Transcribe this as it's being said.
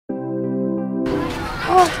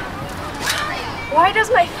Why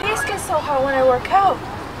does my face get so hot when I work out?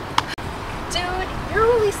 Dude, you're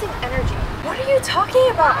releasing energy. What are you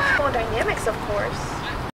talking about? Thermodynamics, of course.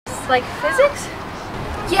 Like physics?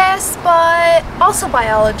 Yes, but also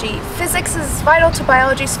biology. Physics is vital to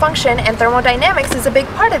biology's function, and thermodynamics is a big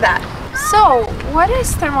part of that. So, what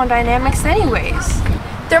is thermodynamics anyways?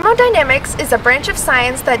 Thermodynamics is a branch of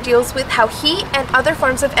science that deals with how heat and other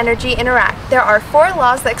forms of energy interact. There are 4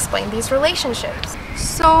 laws that explain these relationships.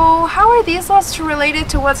 So, how are these laws related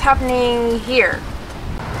to what's happening here?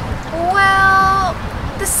 Well,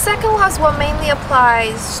 the second law is what mainly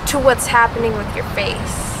applies to what's happening with your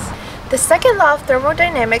face. The second law of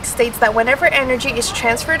thermodynamics states that whenever energy is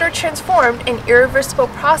transferred or transformed in irreversible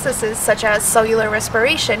processes such as cellular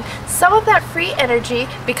respiration, some of that free energy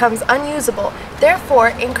becomes unusable, therefore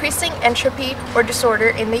increasing entropy or disorder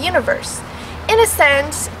in the universe. In a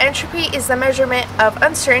sense, entropy is the measurement of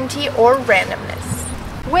uncertainty or randomness.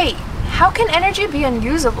 Wait, how can energy be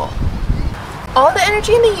unusable? All the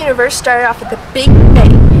energy in the universe started off at the Big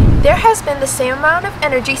Bang. There has been the same amount of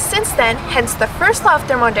energy since then, hence the first law of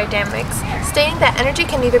thermodynamics, stating that energy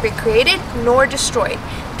can neither be created nor destroyed.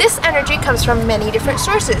 This energy comes from many different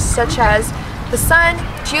sources, such as the sun,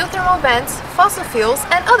 geothermal vents, fossil fuels,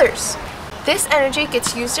 and others. This energy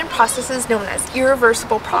gets used in processes known as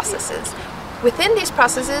irreversible processes. Within these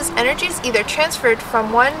processes, energy is either transferred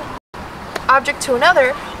from one object to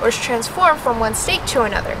another or is transformed from one state to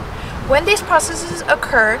another. When these processes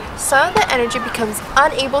occur, some of the energy becomes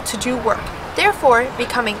unable to do work, therefore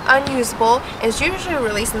becoming unusable and is usually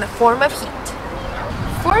released in the form of heat.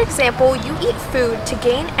 For example, you eat food to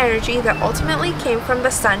gain energy that ultimately came from the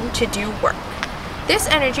sun to do work. This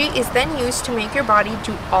energy is then used to make your body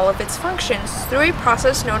do all of its functions through a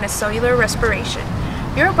process known as cellular respiration.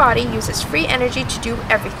 Your body uses free energy to do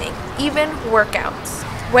everything, even workouts.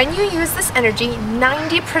 When you use this energy,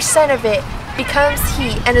 90% of it becomes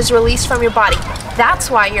heat and is released from your body.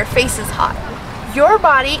 That's why your face is hot. Your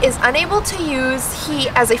body is unable to use heat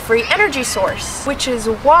as a free energy source, which is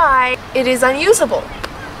why it is unusable.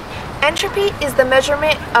 Entropy is the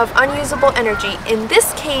measurement of unusable energy, in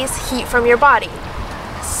this case, heat from your body.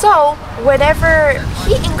 So, whenever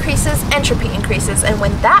heat increases, entropy increases, and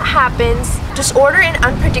when that happens, disorder and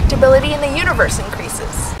unpredictability in the universe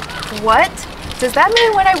increases. What? Does that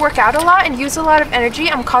mean when I work out a lot and use a lot of energy,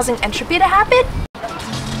 I'm causing entropy to happen?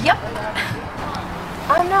 Yep.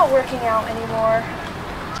 I'm not working out anymore.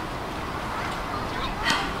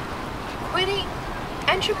 Quitting.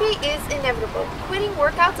 Entropy is inevitable. Quitting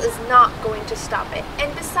workouts is not going to stop it.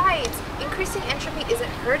 And besides, increasing entropy isn't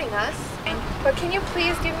hurting us. But can you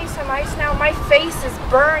please give me some ice now? My face is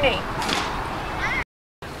burning.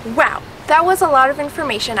 Wow, that was a lot of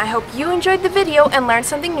information. I hope you enjoyed the video and learned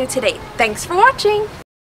something new today. Thanks for watching!